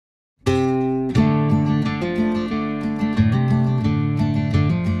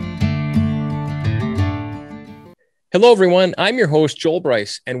Hello, everyone. I'm your host, Joel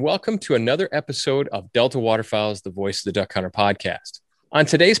Bryce, and welcome to another episode of Delta Waterfowl's The Voice of the Duck Hunter podcast. On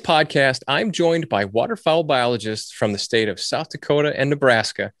today's podcast, I'm joined by waterfowl biologists from the state of South Dakota and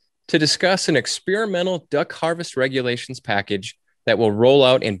Nebraska to discuss an experimental duck harvest regulations package that will roll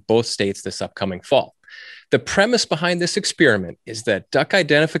out in both states this upcoming fall. The premise behind this experiment is that duck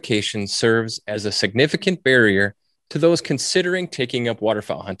identification serves as a significant barrier to those considering taking up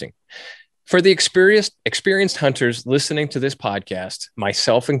waterfowl hunting. For the experienced hunters listening to this podcast,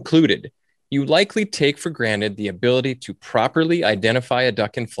 myself included, you likely take for granted the ability to properly identify a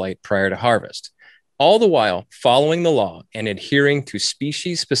duck in flight prior to harvest, all the while following the law and adhering to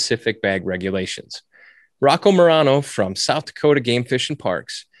species-specific bag regulations. Rocco Morano from South Dakota Game Fish and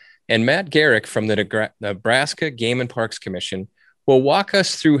Parks and Matt Garrick from the Nebraska Game and Parks Commission will walk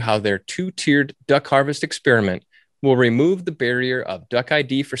us through how their two-tiered duck harvest experiment will remove the barrier of duck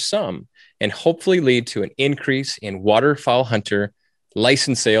ID for some and hopefully lead to an increase in waterfowl hunter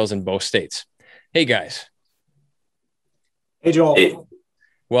license sales in both states. Hey, guys. Hey, Joel. Hey.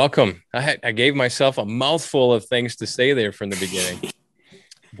 Welcome. I gave myself a mouthful of things to say there from the beginning.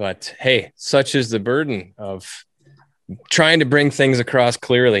 But hey, such is the burden of trying to bring things across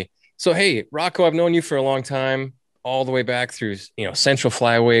clearly. So, hey, Rocco, I've known you for a long time, all the way back through, Central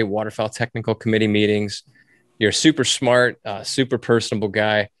Flyway, Waterfowl Technical Committee meetings. You're super smart, super personable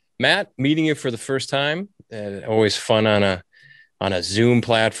guy. Matt, meeting you for the first time, always fun on a Zoom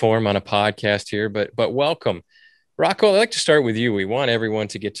platform, on a podcast here, but welcome. Rocco, I'd like to start with you. We want everyone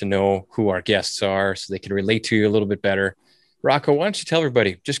to get to know who our guests are so they can relate to you a little bit better. Rocco, why don't you tell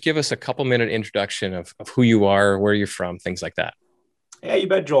everybody, just give us a couple-minute introduction of who you are, where you're from, things like that. Yeah, you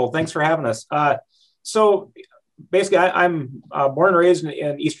bet, Joel. Thanks for having us. So basically, I'm born and raised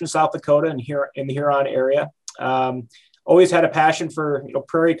in eastern South Dakota and here in the Huron area. Always had a passion for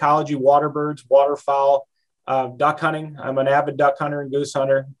prairie ecology, water birds, waterfowl, duck hunting. I'm an avid duck hunter and goose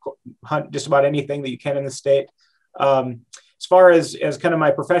hunter. Hunt just about anything that you can in the state. As far as kind of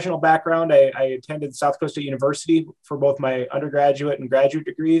my professional background, I attended South Dakota State University for both my undergraduate and graduate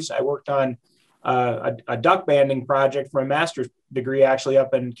degrees. I worked on a duck banding project for my master's degree, actually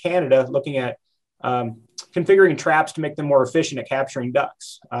up in Canada, looking at configuring traps to make them more efficient at capturing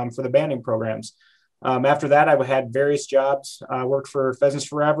ducks for the banding programs. After that, I had various jobs. I worked for Pheasants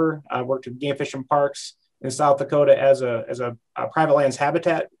Forever. I worked at Game Fish and Parks in South Dakota as a private lands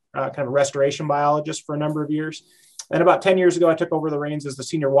habitat kind of a restoration biologist for a number of years. And about 10 years ago, I took over the reins as the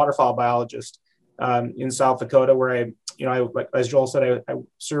senior waterfowl biologist in South Dakota, where as Joel said, I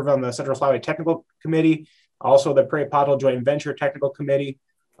serve on the Central Flyway Technical Committee, also the Prairie Pothole Joint Venture Technical Committee,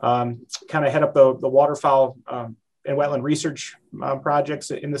 kind of head up the waterfowl and wetland research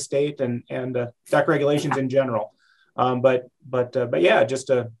projects in the state and duck regulations in general. But yeah, just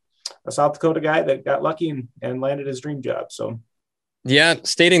a South Dakota guy that got lucky and landed his dream job. So, yeah,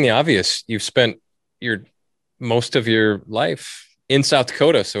 stating the obvious, you've spent most of your life in South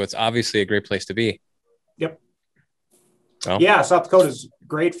Dakota, so it's obviously a great place to be. Yep. Well, yeah, South Dakota is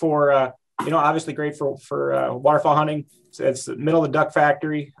great for obviously great for waterfowl hunting. It's the middle of the duck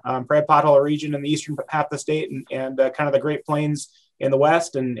factory, Prairie Pothole region in the eastern half of the state, and kind of the Great Plains in the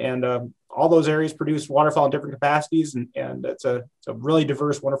west, and all those areas produce waterfowl in different capacities, and it's a really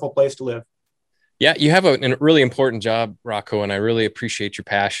diverse, wonderful place to live. Yeah, you have a really important job, Rocco, and I really appreciate your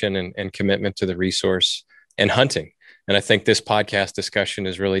passion and commitment to the resource and hunting. And I think this podcast discussion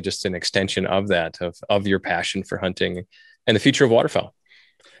is really just an extension of that, of your passion for hunting and the future of waterfowl.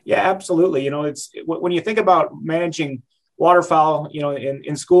 Yeah, absolutely. It's when you think about managing waterfowl,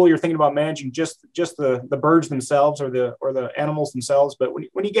 in school, you're thinking about managing just the birds themselves or the animals themselves. But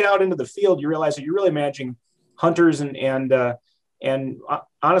when you get out into the field, you realize that you're really managing hunters and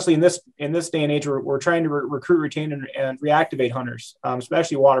honestly, in this day and age, we're trying to recruit, retain, and reactivate hunters,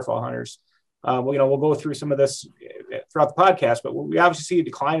 especially waterfowl hunters. We'll go through some of this throughout the podcast, but we obviously see a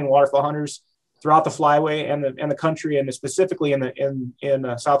decline in waterfowl hunters throughout the flyway and the country, and specifically in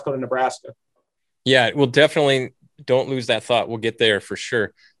South Dakota, Nebraska. Yeah, we'll definitely don't lose that thought. We'll get there for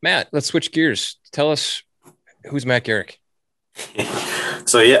sure. Matt, let's switch gears. Tell us, who's Matt Garrick?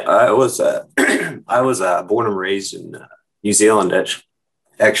 So yeah, I was born and raised in New Zealand,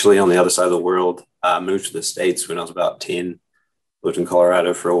 actually on the other side of the world. Moved to the States when I was about 10. Lived in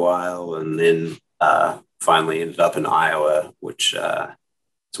Colorado for a while, and then finally ended up in Iowa, which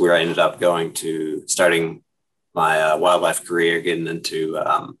is where I ended up starting my wildlife career, getting into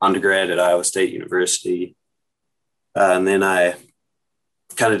undergrad at Iowa State University. And then I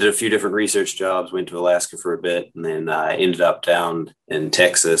kind of did a few different research jobs, went to Alaska for a bit, and then I ended up down in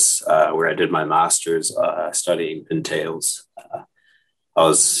Texas where I did my master's studying pintails. I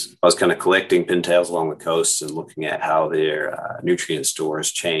was kind of collecting pintails along the coast and looking at how their nutrient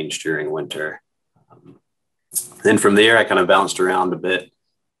stores change during winter. Um, then from there, I kind of bounced around a bit,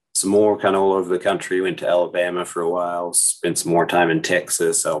 some more kind of all over the country. Went to Alabama for a while, spent some more time in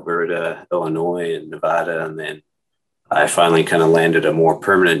Texas, Alberta, Illinois, and Nevada, and then I finally kind of landed a more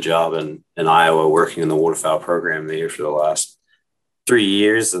permanent job in Iowa, working in the waterfowl program there for the last 3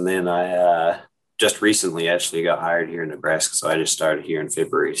 years. And then I just recently actually got hired here in Nebraska. So I just started here in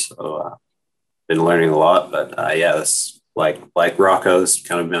February. So been learning a lot, but yeah, that's like Rocco, this is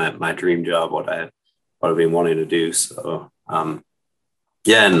kind of my dream job, what I've been wanting to do. So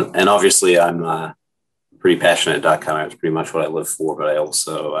yeah, and obviously I'm pretty passionate duck hunter. It's pretty much what I live for, but I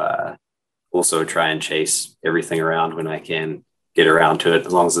also try and chase everything around when I can get around to it,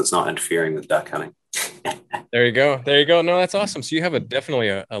 as long as it's not interfering with duck hunting. There you go. There you go. No, that's awesome. So you have definitely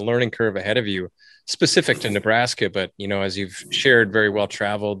a learning curve ahead of you, specific to Nebraska, but, as you've shared, very well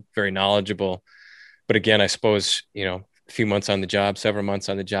traveled, very knowledgeable. But again, I suppose, a few months on the job, several months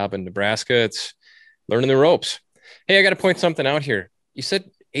on the job in Nebraska, it's learning the ropes. Hey, I got to point something out here. You said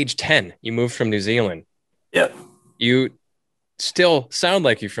age 10, you moved from New Zealand. Yep. You still sound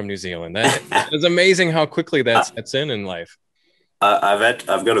like you're from New Zealand. That is amazing how quickly that sets in life. I've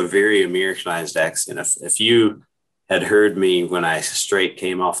got a very Americanized accent. If you had heard me when I straight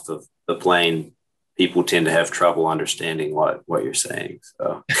came off the plane, people tend to have trouble understanding what you're saying.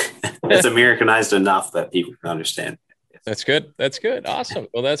 So it's Americanized enough that people can understand. That's good. That's good. Awesome.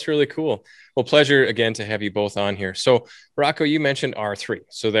 Well, that's really cool. Well, pleasure again to have you both on here. So Rocco, you mentioned R3.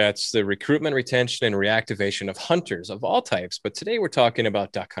 So that's the recruitment, retention, and reactivation of hunters of all types. But today we're talking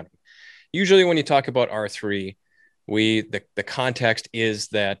about duck hunting. Usually when you talk about R3, the context is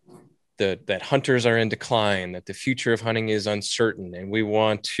that that hunters are in decline, that the future of hunting is uncertain, and we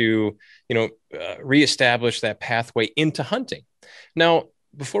want to, reestablish that pathway into hunting. Now,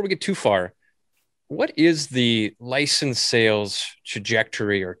 before we get too far, what is the license sales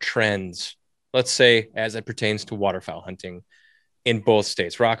trajectory or trends, let's say, as it pertains to waterfowl hunting in both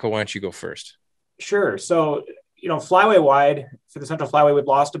states? Rocco, why don't you go first? Sure. So, flyway wide, for the Central Flyway, we've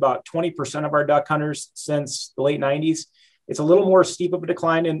lost about 20% of our duck hunters since the late 90s. It's a little more steep of a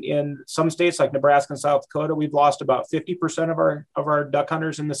decline in some states like Nebraska and South Dakota. We've lost about 50% of our duck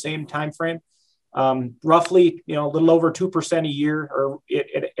hunters in the same time frame. Roughly, a little over 2% a year, or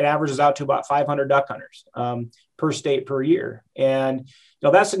it averages out to about 500 duck hunters per state per year. And,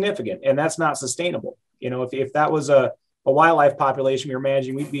 that's significant, and that's not sustainable. If that was a wildlife population we were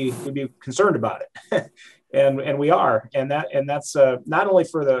managing, we'd be concerned about it. and we are. And that's not only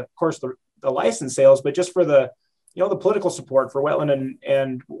for the license sales, but just for the political support for wetland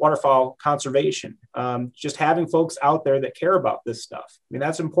and waterfowl conservation. Just having folks out there that care about this stuff. I mean,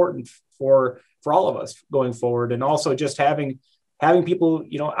 that's important for all of us going forward. And also just having people,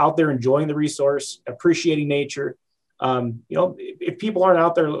 out there enjoying the resource, appreciating nature. If people aren't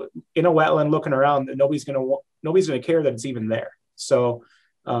out there in a wetland looking around, then nobody's going to care that it's even there. So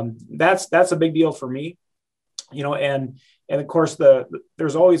that's a big deal for me, and of course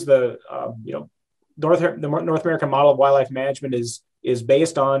there's always the North American model of wildlife management is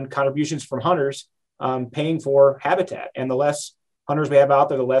based on contributions from hunters paying for habitat, and the less hunters we have out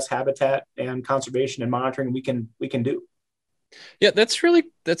there, the less habitat and conservation and monitoring we can do. Yeah, that's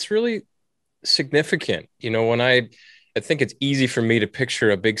really significant. When I think it's easy for me to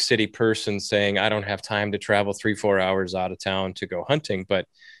picture a big city person saying, I don't have time to travel 3-4 hours out of town to go hunting, but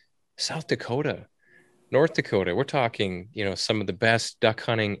South Dakota, North Dakota, we're talking, some of the best duck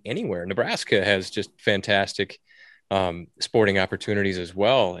hunting anywhere. Nebraska has just fantastic sporting opportunities as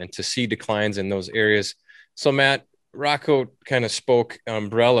well. And to see declines in those areas. So Matt, Rocco kind of spoke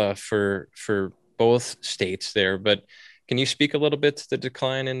umbrella for both states there, but can you speak a little bit to the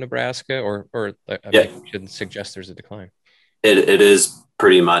decline in Nebraska, or I shouldn't suggest there's a decline? It is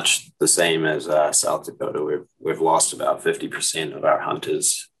pretty much the same as South Dakota. We've lost about 50% of our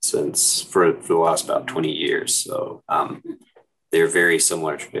hunters for the last about 20 years. So they're very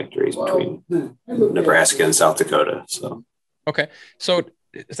similar trajectories between Nebraska and South Dakota. So okay, so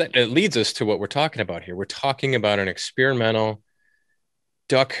it leads us to what we're talking about here. We're talking about an experimental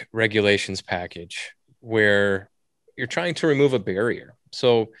duck regulations package where you're trying to remove a barrier.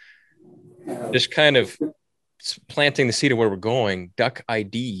 So just kind of planting the seed of where we're going, duck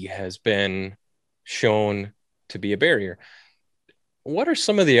ID has been shown to be a barrier. What are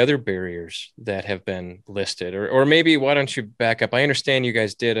some of the other barriers that have been listed? Or maybe why don't you back up? I understand you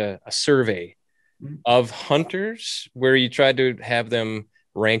guys did a survey of hunters where you tried to have them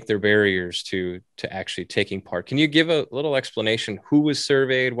rank their barriers to actually taking part. Can you give a little explanation? Who was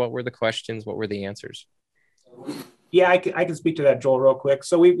surveyed? What were the questions? What were the answers? Yeah, I can speak to that, Joel, real quick.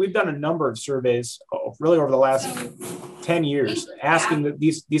 So we've done a number of surveys, really over the last 10 years, asking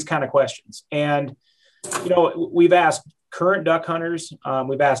these kind of questions. And, we've asked current duck hunters,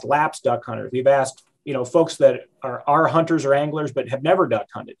 we've asked lapsed duck hunters, we've asked, folks that are hunters or anglers but have never duck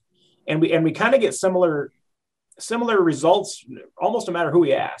hunted, and we kind of get similar results almost no matter who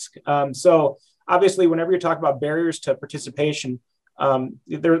we ask. So obviously, whenever you're talking about barriers to participation,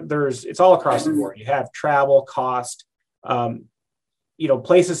 it's all across the board. You have travel, cost,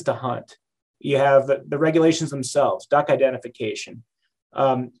 places to hunt. You have the regulations themselves, duck identification,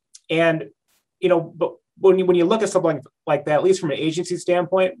 and but when you look at something like that, at least from an agency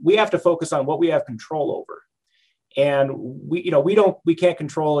standpoint, we have to focus on what we have control over. And we can't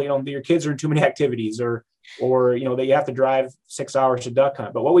control, your kids are in too many activities or that you have to drive 6 hours to duck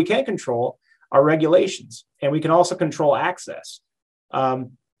hunt. But what we can control are regulations, and we can also control access. So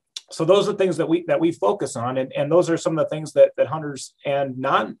those are the things that we focus on. And those are some of the things that hunters and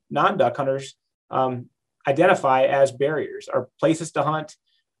non-duck hunters identify as barriers, are places to hunt,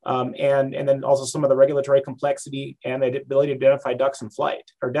 and then also some of the regulatory complexity and the ability to identify ducks in flight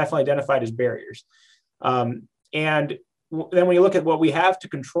are definitely identified as barriers. And then when you look at what we have to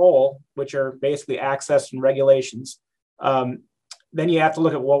control, which are basically access and regulations, then you have to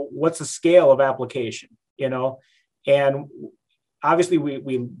look at, well, what's the scale of application, and obviously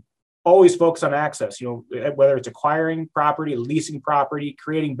we always focus on access, whether it's acquiring property, leasing property,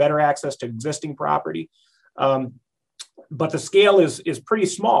 creating better access to existing property. But the scale is pretty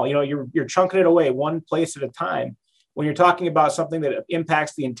small. You're chunking it away one place at a time. When you're talking about something that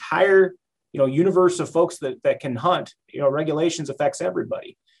impacts the entire universe of folks that can hunt, regulations affects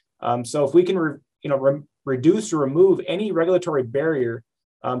everybody. So if we can, reduce or remove any regulatory barrier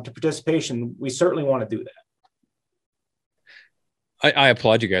to participation, we certainly want to do that. I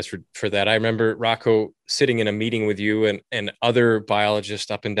applaud you guys for that. I remember, Rocco, sitting in a meeting with you and other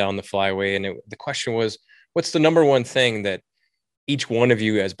biologists up and down the flyway. And the question was, what's the number one thing that each one of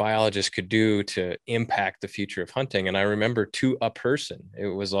you as biologists could do to impact the future of hunting? And I remember, to a person, it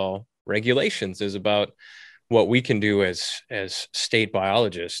was all regulations. Is about what we can do as state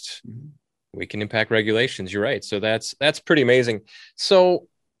biologists. Mm-hmm. We can impact regulations. You're right. So that's pretty amazing. So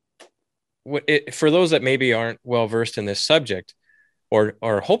for those that maybe aren't well versed in this subject,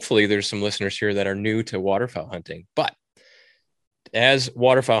 or hopefully there's some listeners here that are new to waterfowl hunting, but as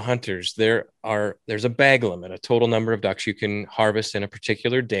waterfowl hunters, there's a bag limit, a total number of ducks you can harvest in a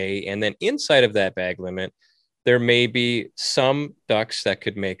particular day. And then inside of that bag limit, there may be some ducks that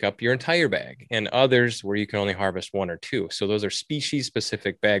could make up your entire bag, and others where you can only harvest one or two. So those are species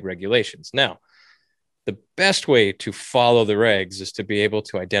specific bag regulations. Now, the best way to follow the regs is to be able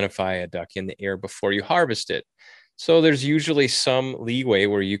to identify a duck in the air before you harvest it. So there's usually some leeway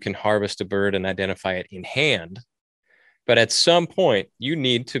where you can harvest a bird and identify it in hand. But at some point, you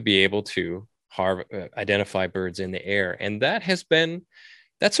need to be able to identify birds in the air. And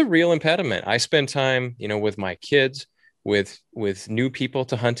that's a real impediment. I spend time, with my kids, with new people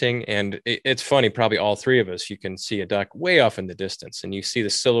to hunting. And it's funny, probably all three of us, you can see a duck way off in the distance and you see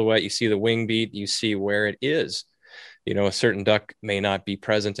the silhouette, you see the wing beat, you see where it is. A certain duck may not be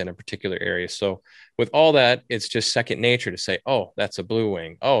present in a particular area. So with all that, it's just second nature to say, oh, that's a blue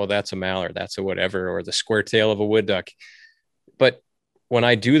wing. Oh, that's a mallard. That's a whatever, or the square tail of a wood duck. But when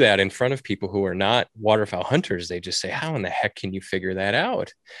I do that in front of people who are not waterfowl hunters, they just say, how in the heck can you figure that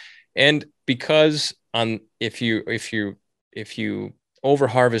out? And because if you over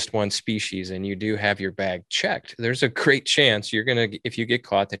harvest one species and you do have your bag checked, there's a great chance if you get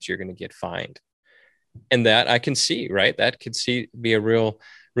caught, that you're going to get fined. And that I can see, right? That could be a real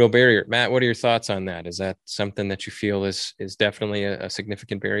barrier. Matt, what are your thoughts on that? Is that something that you feel is definitely a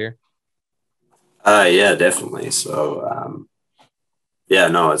significant barrier? Yeah, definitely. So,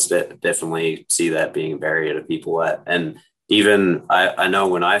 it's definitely see that being a barrier to people. And even I know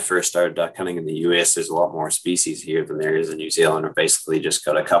when I first started duck hunting in the U.S., there's a lot more species here than there is in New Zealand, or basically just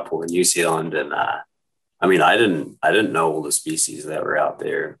got a couple in New Zealand. And I didn't know all the species that were out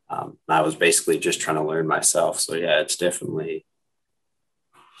there. I was basically just trying to learn myself. So yeah, it's definitely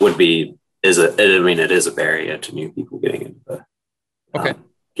it is a barrier to new people getting into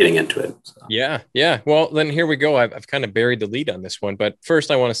it. So. Yeah. Well, then here we go. I've kind of buried the lead on this one, but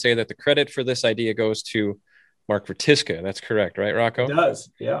first I want to say that the credit for this idea goes to Mark Ratiska. That's correct, right, Rocco? It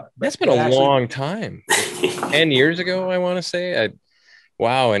does. Yeah. That's been a long time. 10 years ago, I want to say.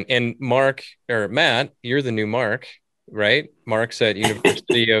 Wow. And Mark, or Matt, you're the new Mark, right? Mark's at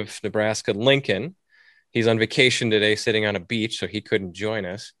University of Nebraska, Lincoln. He's on vacation today, sitting on a beach, so he couldn't join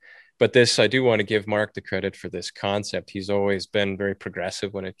us. But this, I do want to give Mark the credit for this concept. He's always been very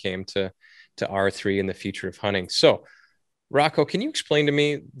progressive when it came to R3 and the future of hunting. So, Rocco, can you explain to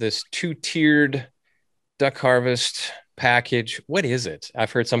me this 2-tiered duck harvest package? What is it?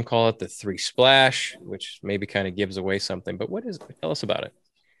 I've heard some call it the 3 splash, which maybe kind of gives away something, but what is it? Tell us about it.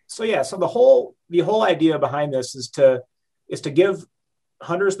 So the whole idea behind this is to give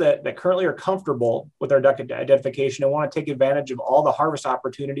hunters that currently are comfortable with their duck identification and want to take advantage of all the harvest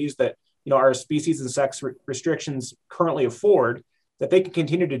opportunities that our species and sex restrictions currently afford, that they can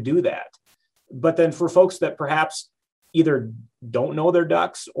continue to do that. But then for folks that perhaps either don't know their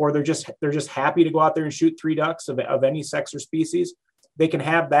ducks, or they're just happy to go out there and shoot 3 ducks of any sex or species, they can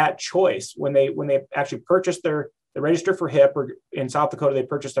have that choice when they actually purchase the register for HIP, or in South Dakota they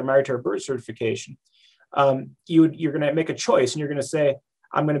purchase their migratory bird certification. You're going to make a choice, and you're going to say,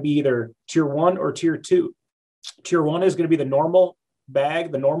 I'm going to be either tier 1 or tier 2. Tier 1 is going to be the normal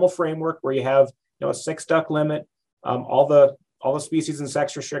bag, the normal framework, where you have a 6 duck limit, all the species and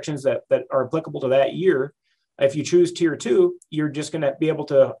sex restrictions that are applicable to that year. If you choose tier 2, you're just going to be able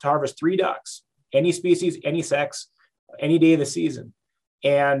to harvest 3 ducks, any species, any sex, any day of the season.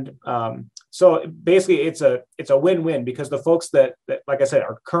 And so basically it's a win-win, because the folks that, like I said,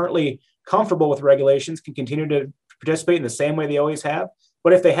 are currently comfortable with regulations can continue to participate in the same way they always have.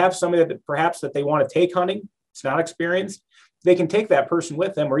 But if they have somebody that perhaps that they want to take hunting, it's not experienced, they can take that person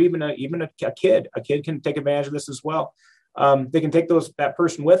with them, or even a kid. A kid can take advantage of this as well. They can take that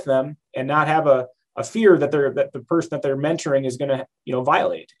person with them and not have a fear that the person that they're mentoring is going to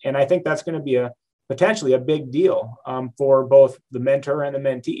violate. And I think that's going to be potentially a big deal for both the mentor and the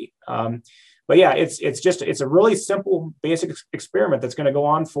mentee. But yeah, it's a really simple, basic experiment that's going to go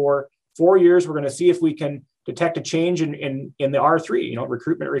on for 4 years. We're going to see if we can detect a change in the R3,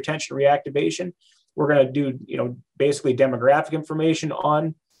 recruitment, retention, reactivation. We're going to do, basically demographic information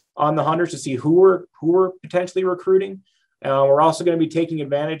on the hunters to see who we're potentially recruiting. We're also going to be taking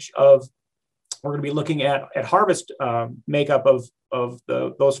advantage of, we're going to be looking at harvest makeup of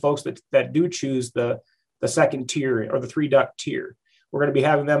those folks that do choose the second tier or the 3 duck tier. We're going to be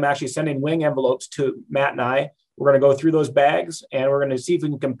having them actually sending wing envelopes to Matt and I. We're going to go through those bags, and we're going to see if we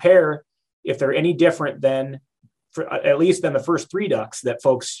can compare if they're any different than, at least than the first 3 ducks that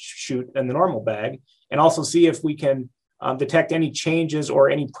folks shoot in the normal bag, and also see if we can detect any changes or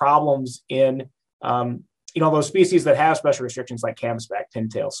any problems in those species that have special restrictions like canvasback,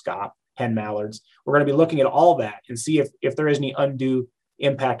 pintail, scaup, hen mallards. We're going to be looking at all that and see if there is any undue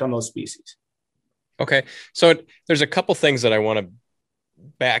impact on those species. Okay. So there's a couple things that I want to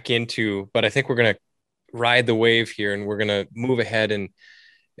back into, but I think we're going to ride the wave here, and we're going to move ahead, and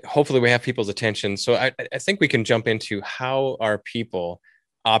hopefully we have people's attention. So I think we can jump into, how are people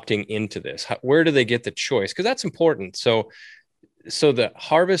opting into this? Where do they get the choice? Because that's important. So the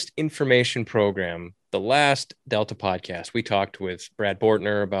Harvest Information Program, the last Delta podcast, we talked with Brad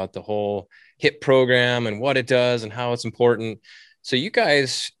Bortner about the whole HIP program and what it does and how it's important. So you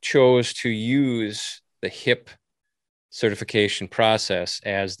guys chose to use the HIP certification process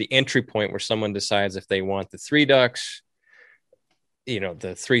as the entry point where someone decides if they want the 3 ducks,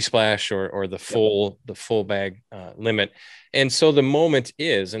 the 3 splash or the full bag limit. And so the moment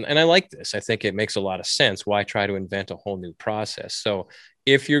is, and I like this, I think it makes a lot of sense. Why try to invent a whole new process? So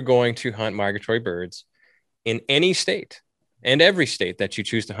if you're going to hunt migratory birds in any state, and every state that you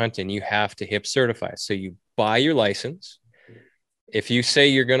choose to hunt in, you have to HIP certify. So you buy your license. If you say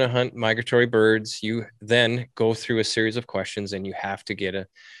you're going to hunt migratory birds, you then go through a series of questions, and you have to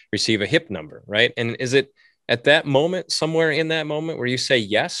receive a HIP number, right? And is it at that moment, somewhere in that moment, where you say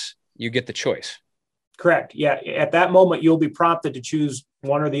yes, you get the choice? Correct. Yeah. At that moment, you'll be prompted to choose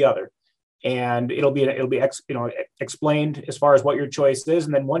one or the other, and it'll be explained as far as what your choice is.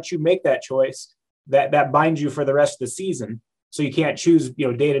 And then once you make that choice, that binds you for the rest of the season. So you can't choose,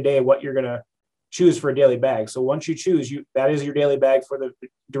 day to day what you're going to choose for a daily bag. So once you choose, that is your daily bag for the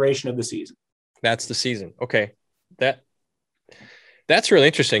duration of the season. That's the season. Okay. That's really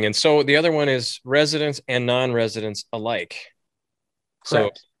interesting. And so the other one is residents and non-residents alike.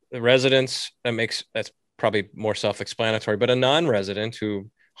 Correct. So the residents, that's probably more self-explanatory, but a non-resident who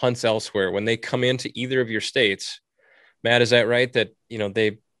hunts elsewhere, when they come into either of your states, Matt, is that right? That,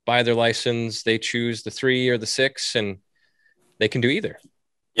 they buy their license, they choose the 3 or the 6, and they can do either.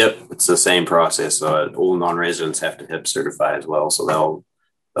 Yep. It's the same process. All non-residents have to HIP certify as well. So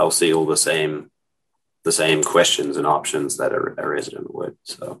they'll see all the same questions and options that a resident would.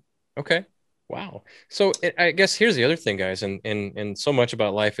 So, okay. Wow. So I guess here's the other thing, guys. And so much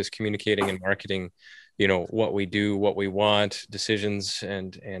about life is communicating and marketing, what we do, what we want, decisions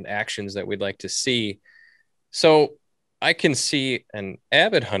and actions that we'd like to see. So I can see an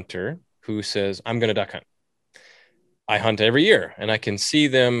avid hunter who says, I'm going to duck hunt. I hunt every year, and I can see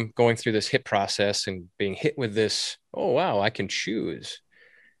them going through this hit process and being hit with this, oh, wow, I can choose.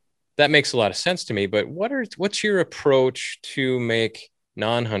 That makes a lot of sense to me. But what's your approach to make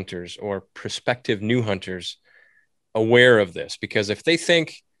non-hunters or prospective new hunters aware of this? Because if they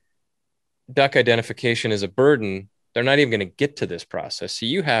think duck identification is a burden, they're not even going to get to this process. So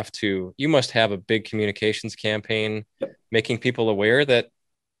you must have a big communications campaign, making people aware that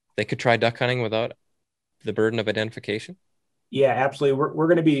they could try duck hunting without the burden of identification. Yeah, absolutely. We're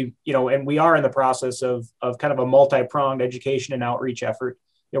going to be, and we are in the process of kind of a multi-pronged education and outreach effort.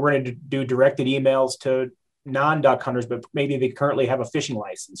 We're going to do directed emails to non-duck hunters, but maybe they currently have a fishing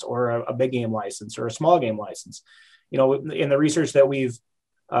license or a big game license or a small game license. In the research that we've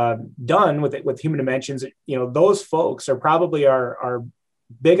done with Human Dimensions, those folks are probably our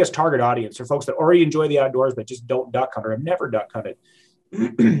biggest target audience, or folks that already enjoy the outdoors but just don't duck hunt or have never duck hunted.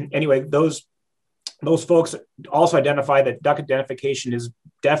 Anyway, those folks also identify that duck identification is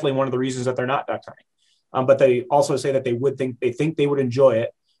definitely one of the reasons that they're not duck hunting. But they also say that they think they would enjoy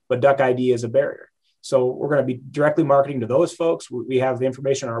it, but duck ID is a barrier. So we're going to be directly marketing to those folks. We have the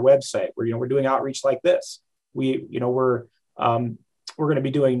information on our website where, we're doing outreach like this. We're going to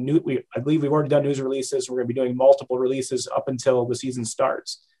be doing I believe we've already done news releases. We're going to be doing multiple releases up until the season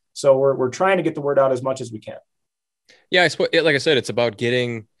starts. So we're trying to get the word out as much as we can. Yeah, like I said, it's about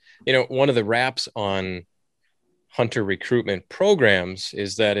getting, one of the wraps on hunter recruitment programs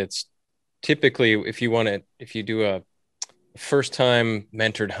is that it's typically, if you do a first time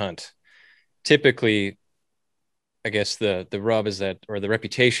mentored hunt, typically, I guess the rub is that, or the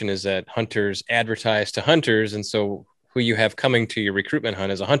reputation is that hunters advertise to hunters. And so who you have coming to your recruitment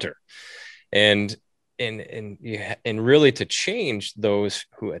hunt is a hunter. And really to change those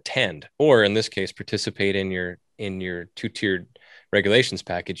who attend, or in this case, participate in your two-tiered regulations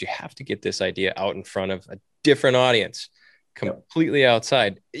package, you have to get this idea out in front of a different audience, completely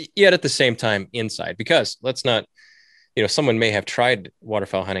outside, yet at the same time inside. Because let's not, someone may have tried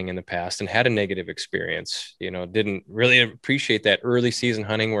waterfowl hunting in the past and had a negative experience, didn't really appreciate that early season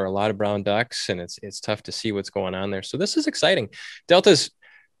hunting where a lot of brown ducks, and it's tough to see what's going on there. So this is exciting. Delta's,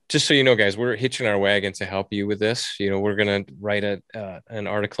 just so you know, guys, we're hitching our wagon to help you with this. We're going to write an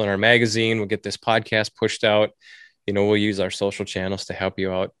article in our magazine. We'll get this podcast pushed out. We'll use our social channels to help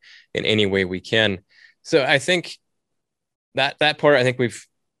you out in any way we can. So I think that part, I think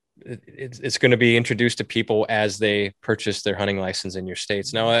it's going to be introduced to people as they purchase their hunting license in your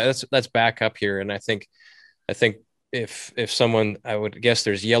states. Now let's back up here. And I think if someone, I would guess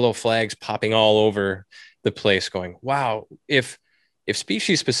there's yellow flags popping all over the place going, wow, if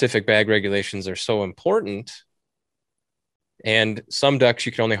species specific bag regulations are so important and some ducks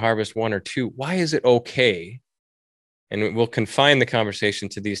you can only harvest one or two, why is it okay? And we'll confine the conversation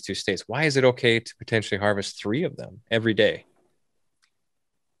to these two states. Why is it okay to potentially harvest 3 of them every day?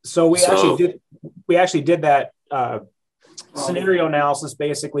 So we actually did that scenario analysis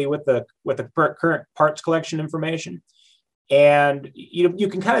basically with the current parts collection information, and you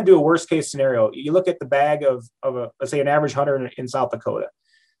can kind of do a worst case scenario. You look at the bag of let's say an average hunter in South Dakota.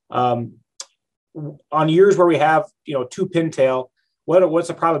 On years where we have 2 pintail, what's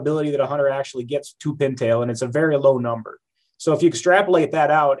the probability that a hunter actually gets 2 pintail? And it's a very low number. So if you extrapolate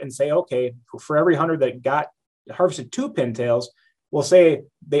that out and say, okay, for every hunter that harvested 2 pintails, we'll say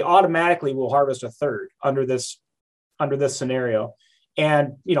they automatically will harvest a third under this scenario.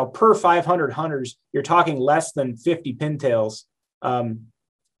 And, per 500 hunters, you're talking less than 50 pintails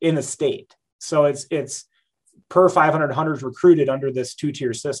in the state. So it's per 500 hunters recruited under this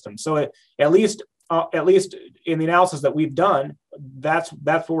 2-tier system. So at least in the analysis that we've done, that's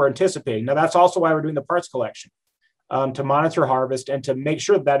what we're anticipating. Now, that's also why we're doing the parts collection, to monitor harvest and to make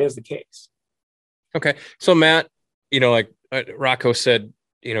sure that is the case. Okay. So Matt, like Rocco said,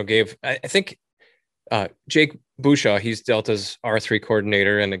 I think Jake Bushaw, he's Delta's R3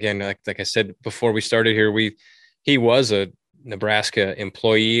 coordinator. And again, like I said, before we started here, he was a Nebraska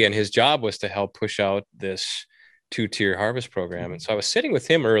employee and his job was to help push out this 2-tier harvest program. And so I was sitting with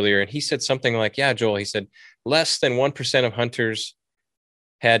him earlier and he said something like, yeah, Joel, he said, less than 1% of hunters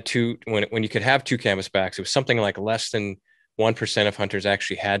had when you could have 2 canvasbacks, it was something like less than 1% of hunters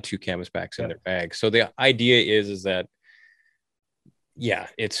actually had 2 canvasbacks in their bag. So the idea is that, yeah,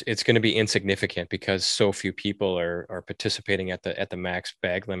 it's going to be insignificant because so few people are participating at the max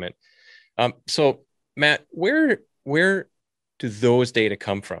bag limit. So Matt, where do those data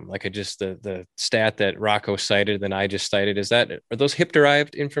come from? Like just the stat that Rocco cited and I just cited, are those hip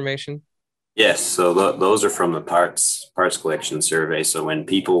derived information? Yes. So those are from the parts collection survey. So when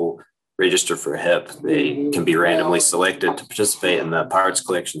people register for HIP, they can be randomly selected to participate in the parts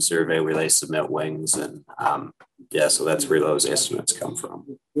collection survey where they submit wings. And so that's where those estimates come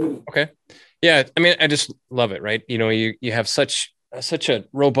from. Okay. Yeah. I mean, I just love it, right? You have such a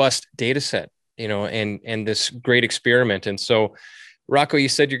robust data set, and this great experiment. And so, Rocco, you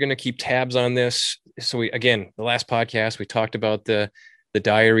said you're going to keep tabs on this. So the last podcast, we talked about the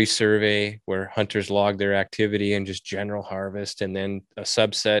diary survey where hunters log their activity and just general harvest. And then a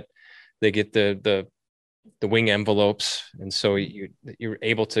subset, they get the wing envelopes. And so you're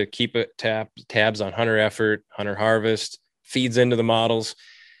able to keep tabs on hunter effort, hunter harvest, feeds into the models.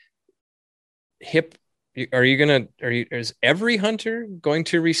 HIP, is every hunter going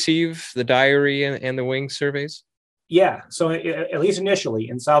to receive the diary and the wing surveys? Yeah. So at least initially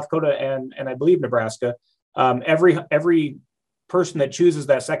in South Dakota and I believe Nebraska, every person that chooses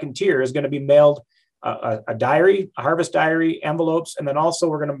that second tier is going to be mailed a diary, a harvest diary, envelopes, and then also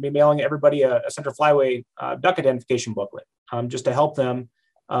we're going to be mailing everybody a Central Flyway duck identification booklet, just to help them,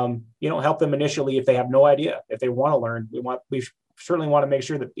 help them initially if they have no idea, if they want to learn. We certainly want to make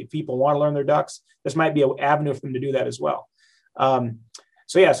sure that if people want to learn their ducks, this might be an avenue for them to do that as well.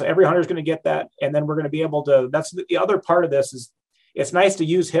 So every hunter is going to get that, and then we're going to be able to. That's the other part of this is. It's nice to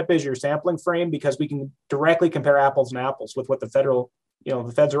use HIP as your sampling frame because we can directly compare apples and apples with what the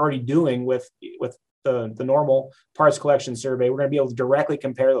feds are already doing with the normal parts collection survey. We're going to be able to directly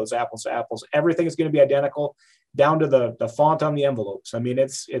compare those apples to apples. Everything is going to be identical down to the font on the envelopes. I mean,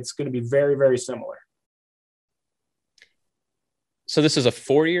 it's going to be very, very similar. So this is a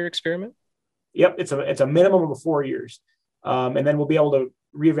 4-year experiment? Yep. It's a minimum of 4 years. And then we'll be able to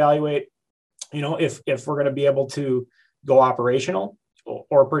reevaluate, if we're going to be able to go operational,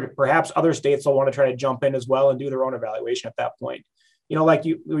 or perhaps other states will want to try to jump in as well and do their own evaluation at that point.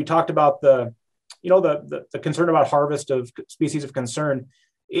 We talked about the concern about harvest of species of concern.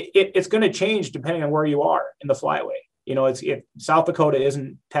 It's going to change depending on where you are in the flyway. South Dakota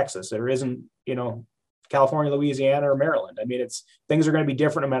isn't Texas, or isn't, California, Louisiana, or Maryland. I mean, things are going to be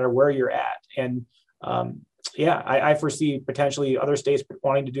different no matter where you're at. And I foresee potentially other states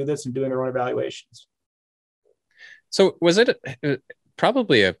wanting to do this and doing their own evaluations. So was it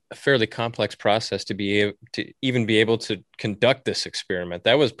probably a fairly complex process to even be able to conduct this experiment?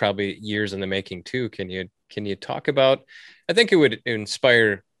 That was probably years in the making too. Can you talk about? I think it would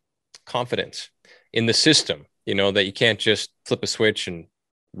inspire confidence in the system. That you can't just flip a switch and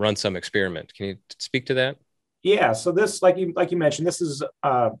run some experiment. Can you speak to that? Yeah. So this, like you mentioned, this is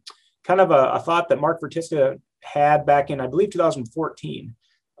kind of a thought that Mark Vertiska had back in, I believe, 2014.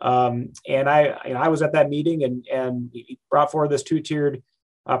 And I was at that meeting and he brought forward this 2-tiered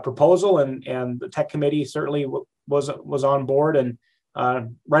proposal, and the tech committee certainly was on board. And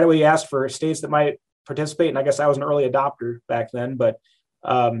right away he asked for states that might participate. And I guess I was an early adopter back then, but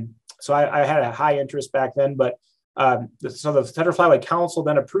so I had a high interest back then. But so the Central Flyway Council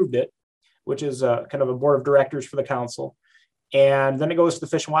then approved it, which is kind of a board of directors for the council. And then it goes to the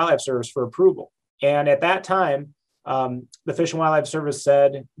Fish and Wildlife Service for approval. And at that time, the Fish and Wildlife Service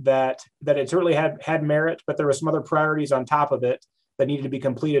said that it certainly had merit, but there were some other priorities on top of it that needed to be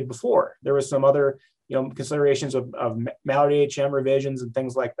completed before. There was some other, considerations of mallard HM revisions and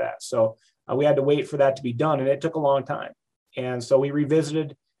things like that. So we had to wait for that to be done, and it took a long time. And so we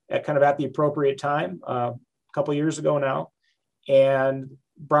revisited at the appropriate time a couple of years ago now, and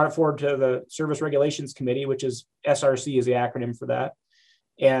brought it forward to the Service Regulations Committee, which is SRC is the acronym for that.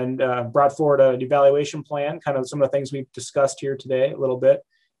 And brought forward an evaluation plan, kind of some of the things we've discussed here today a little bit,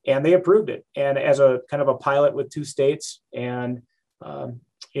 and they approved it. And as a kind of a pilot with 2 states, and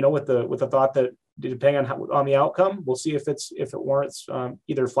with the thought that depending on the outcome, we'll see if it warrants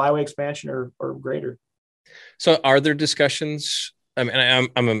either flyway expansion or greater. So, are there discussions? I mean,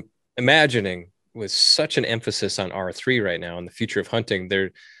 I'm imagining with such an emphasis on R3 right now and the future of hunting,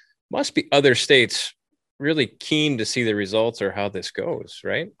 there must be other states really keen to see the results or how this goes,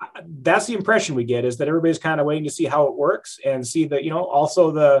 right? That's the impression we get, is that everybody's kind of waiting to see how it works and see that,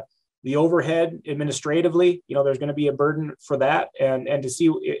 also the overhead administratively, there's going to be a burden for that, and to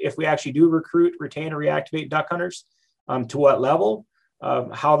see if we actually do recruit, retain, or reactivate duck hunters, to what level,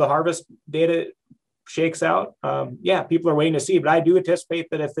 how the harvest data shakes out. People are waiting to see, but I do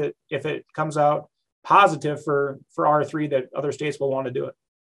anticipate that if it comes out positive for R3, that other states will want to do it.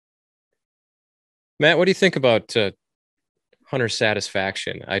 Matt, what do you think about hunter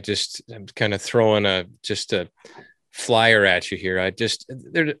satisfaction? I'm kind of throwing a flyer at you here.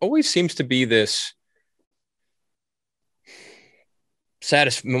 There always seems to be this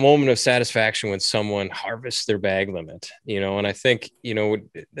moment of satisfaction when someone harvests their bag limit, and I think,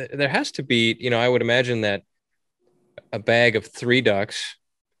 there has to be, I would imagine that a bag of 3 ducks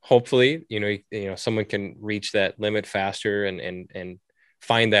hopefully, someone can reach that limit faster and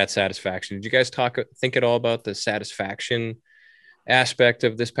find that satisfaction. Did you guys think at all about the satisfaction aspect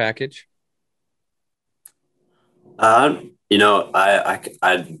of this package? I'm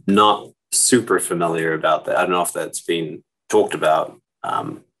not super familiar about that. I don't know if that's been talked about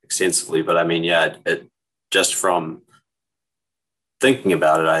extensively, but I mean, yeah, just from thinking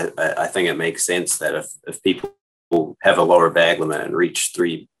about it, I think it makes sense that if people have a lower bag limit and reach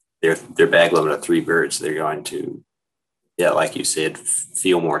their bag limit of 3 birds, they're going to, yeah, like you said,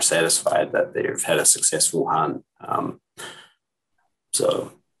 feel more satisfied that they've had a successful hunt.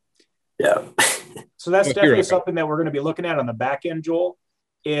 So, yeah. So that's definitely something that we're going to be looking at on the back end, Joel,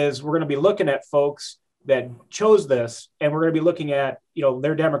 is we're going to be looking at folks that chose this, and we're going to be looking at,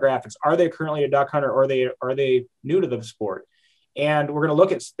 their demographics. Are they currently a duck hunter, or are they new to the sport? And we're going to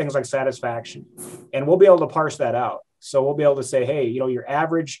look at things like satisfaction, and we'll be able to parse that out. So we'll be able to say, hey, your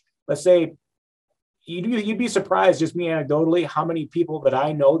average, let's say, you'd be surprised, just me anecdotally, how many people that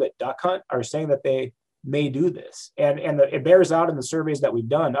I know that duck hunt are saying that they may do this. And it bears out in the surveys that we've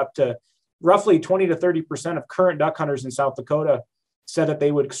done. Up to roughly 20 to 30% of current duck hunters in South Dakota said that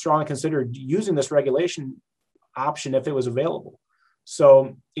they would strongly consider using this regulation option if it was available.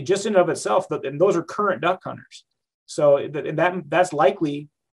 So it just in and of itself, and those are current duck hunters. So that's likely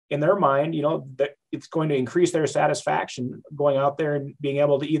in their mind, that it's going to increase their satisfaction going out there and being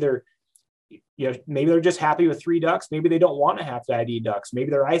able to either, maybe they're just happy with 3 ducks. Maybe they don't want to have to ID ducks.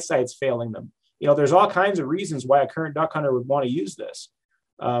 Maybe their eyesight's failing them. There's all kinds of reasons why a current duck hunter would want to use this.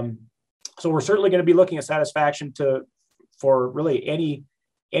 So we're certainly going to be looking at satisfaction for really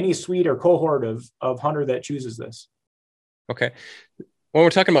any suite or cohort of hunter that chooses this. Okay. When we're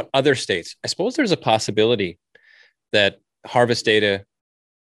talking about other states, I suppose there's a possibility that harvest data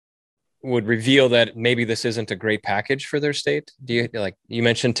would reveal that maybe this isn't a great package for their state. Do you, like you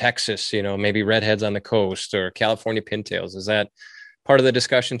mentioned Texas, maybe redheads on the coast, or California pintails? Is that part of the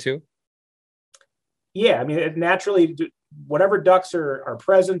discussion too? Yeah, I mean, it naturally, whatever ducks are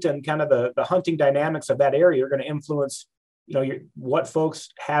present, and kind of the hunting dynamics of that area are going to influence, what folks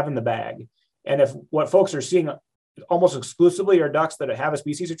have in the bag. And if what folks are seeing almost exclusively are ducks that have a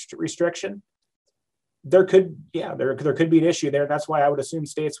species restriction, there could be an issue there. And that's why I would assume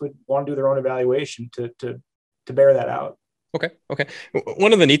states would want to do their own evaluation to bear that out. Okay.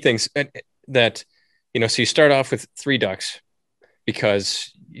 One of the neat things that, so you start off with 3 ducks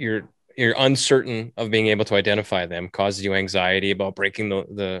because you're uncertain of being able to identify them, causes you anxiety about breaking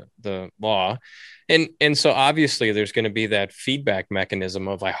the law. And so obviously there's going to be that feedback mechanism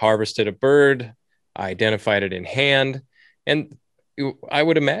of, I harvested a bird, I identified it in hand. And I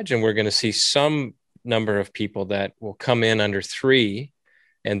would imagine we're going to see some number of people that will come in under 3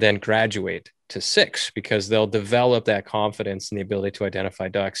 and then graduate to 6, because they'll develop that confidence and the ability to identify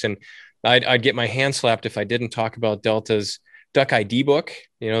ducks. And I'd get my hand slapped if I didn't talk about Delta's Duck ID book,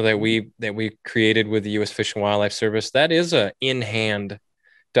 that we created with the U.S. Fish and Wildlife Service. That is a in-hand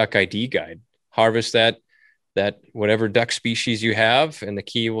duck ID guide. Harvest that whatever duck species you have, and the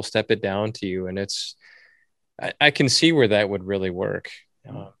key will step it down to you. And I can see where that would really work.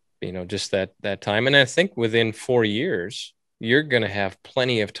 Just that time. And I think within 4 years, you're going to have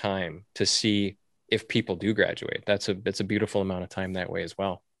plenty of time to see if people do graduate. It's a beautiful amount of time that way as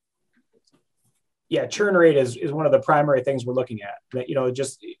well. Yeah, churn rate is one of the primary things we're looking at. That,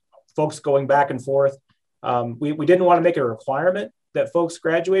 just folks going back and forth. We didn't want to make it a requirement that folks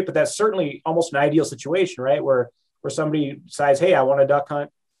graduate, but that's certainly almost an ideal situation, right? Where somebody decides, hey, I want to duck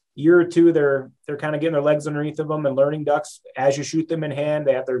hunt. Year or two, they're kind of getting their legs underneath of them and learning ducks as you shoot them in hand.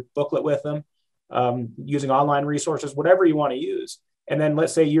 They have their booklet with them, using online resources, whatever you want to use. And then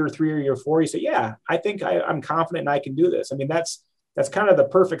let's say year 3 or year 4, you say, yeah, I think I'm confident and I can do this. I mean, that's kind of the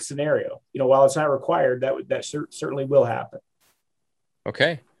perfect scenario. While it's not required, that certainly will happen.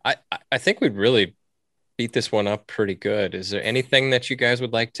 Okay. I think we'd really beat this one up pretty good. Is there anything that you guys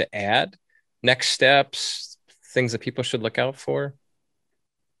would like to add? Next steps, things that people should look out for?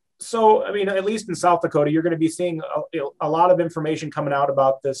 So, I mean, at least in South Dakota, you're going to be seeing a lot of information coming out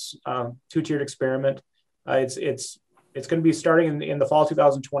about this 2-tiered experiment. It's going to be starting in the fall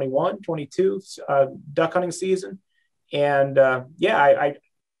 2021-22 duck hunting season. And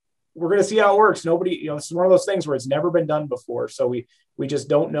we're going to see how it works. Nobody, this is one of those things where it's never been done before. So we just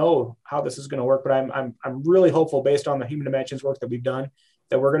don't know how this is going to work. But I'm really hopeful, based on the human dimensions work that we've done,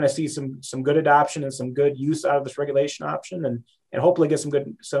 that we're going to see some good adoption and some good use out of this regulation option, and hopefully get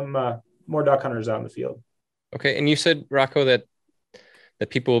some more duck hunters out in the field. Okay. And you said, Rocco, that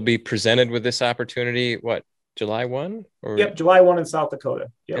people will be presented with this opportunity, what, July 1? Yep, July 1 in South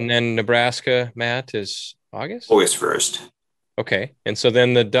Dakota. Yep. And then Nebraska, Matt, is August? August 1st. Okay. And so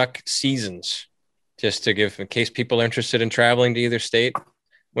then the duck seasons, just to give, in case people are interested in traveling to either state,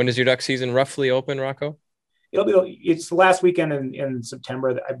 when does your duck season roughly open, Rocco? It's the last weekend in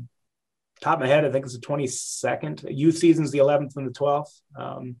September. Top of my head, I think it's the 22nd. Youth season's the 11th and the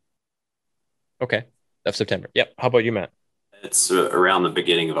 12th. Okay. Of September. Yep. How about you, Matt? It's around the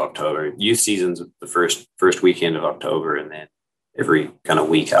beginning of October. Youth season's the first weekend of October, and then every kind of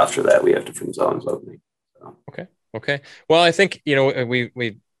week after that, we have different zones opening. So. Okay. Well, I think,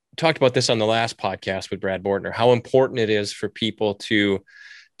 we talked about this on the last podcast with Brad Bortner, how important it is for people to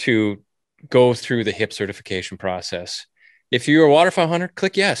go through the HIP certification process. If you're a waterfowl hunter,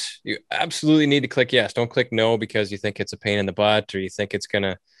 click yes. You absolutely need to click yes. Don't click no because you think it's a pain in the butt or you think it's going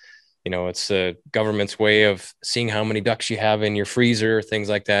to, it's the government's way of seeing how many ducks you have in your freezer, things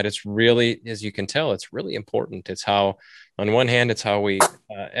like that. It's really, as you can tell, it's really important. It's how, on one hand, it's how we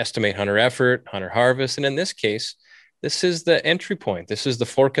estimate hunter effort, hunter harvest. And in this case, this is the entry point. This is the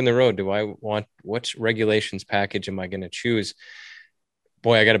fork in the road. Which regulations package am I going to choose?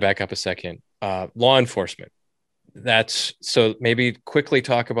 Boy, I got to back up a second. Law enforcement. So maybe quickly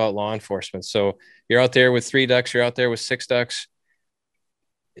talk about law enforcement. So you're out there with 3 ducks, you're out there with 6 ducks.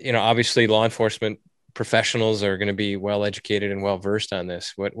 Obviously law enforcement professionals are going to be well educated and well versed on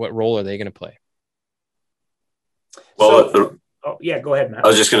this. What role are they going to play? Well, go ahead, Matt. I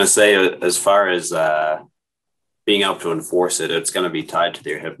was just going to say, as far as being able to enforce it, it's going to be tied to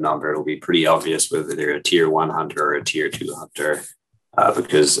their HIP number. It'll be pretty obvious whether they're a tier 1 hunter or a tier 2 hunter,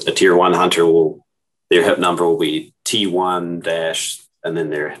 because a tier 1 hunter their HIP number will be T1 dash and then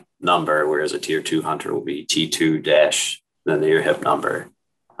their number, whereas a tier 2 hunter will be T2 dash then their HIP number.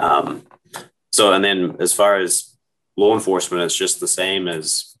 And then as far as law enforcement, it's just the same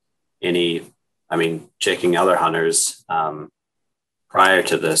as checking other hunters prior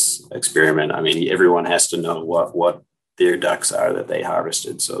to this experiment. Everyone has to know what their ducks are that they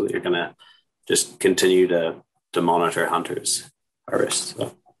harvested. So they're going to just continue to monitor hunters' harvest.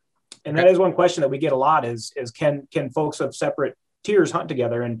 So. And that is one question that we get a lot is can folks of separate tiers hunt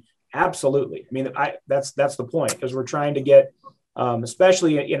together? And absolutely. That's the point, because we're trying to get,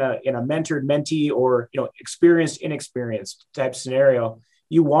 especially in a mentored mentee or, experienced, inexperienced type scenario,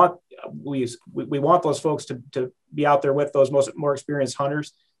 we want those folks to be out there with those more experienced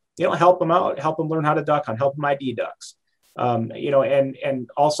hunters, help them out, help them learn how to duck hunt, help them ID ducks,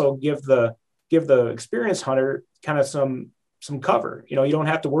 and also give the experienced hunter kind of some cover. You don't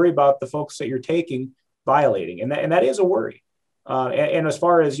have to worry about the folks that you're taking violating. And that is a worry. And as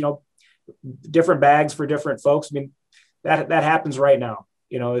far as, different bags for different folks, that happens right now,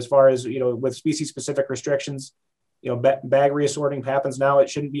 as far as, with species specific restrictions, bag reassorting happens now. It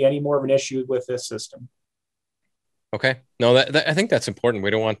shouldn't be any more of an issue with this system. Okay. No, I think that's important.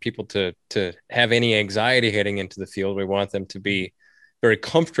 We don't want people to have any anxiety heading into the field. We want them to be very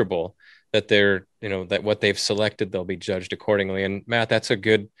comfortable that they're, that what they've selected, they'll be judged accordingly. And Matt, that's a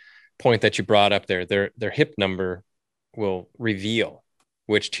good point that you brought up there. Their HIP number will reveal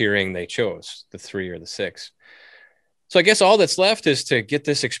which tiering they chose, the 3 or the 6. So I guess all that's left is to get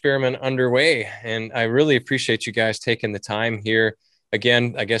this experiment underway. And I really appreciate you guys taking the time here.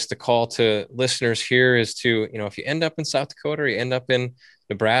 Again, I guess the call to listeners here is to, if you end up in South Dakota or you end up in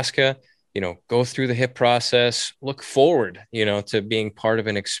Nebraska, go through the HIP process, look forward, to being part of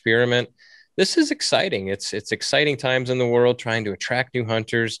an experiment. This is exciting. It's exciting times in the world trying to attract new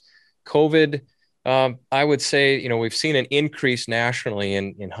hunters. COVID, I would say, we've seen an increase nationally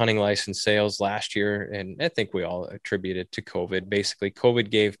in hunting license sales last year. And I think we all attribute it to COVID. Basically, COVID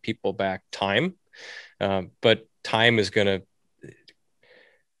gave people back time, but time is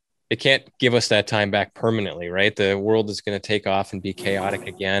it can't give us that time back permanently, right? The world is going to take off and be chaotic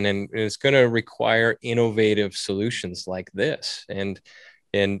again. And it's going to require innovative solutions like this. And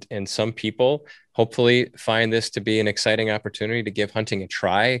some people hopefully find this to be an exciting opportunity to give hunting a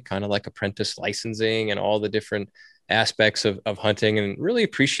try, kind of like apprentice licensing and all the different aspects of hunting, and really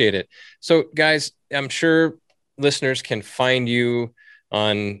appreciate it. So guys, I'm sure listeners can find you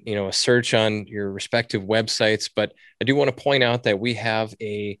on, a search on your respective websites, but I do want to point out that we have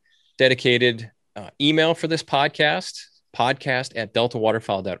a dedicated email for this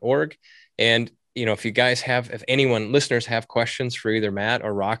podcast@deltawaterfowl.org. And if you guys if listeners have questions for either Matt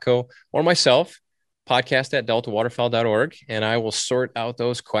or Rocco or myself, podcast@deltawaterfowl.org, and I will sort out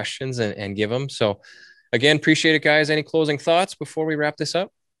those questions and give them. So again, appreciate it, guys. Any closing thoughts before we wrap this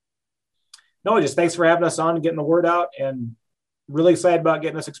up? No, just thanks for having us on and getting the word out, and really excited about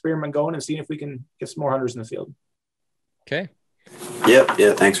getting this experiment going and seeing if we can get some more hunters in the field. Okay. Yep.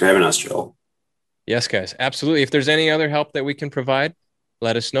 Yeah. Thanks for having us, Joel. Yes, guys. Absolutely. If there's any other help that we can provide,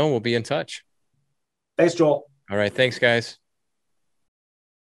 let us know. We'll be in touch. Thanks, Joel. All right. Thanks, guys.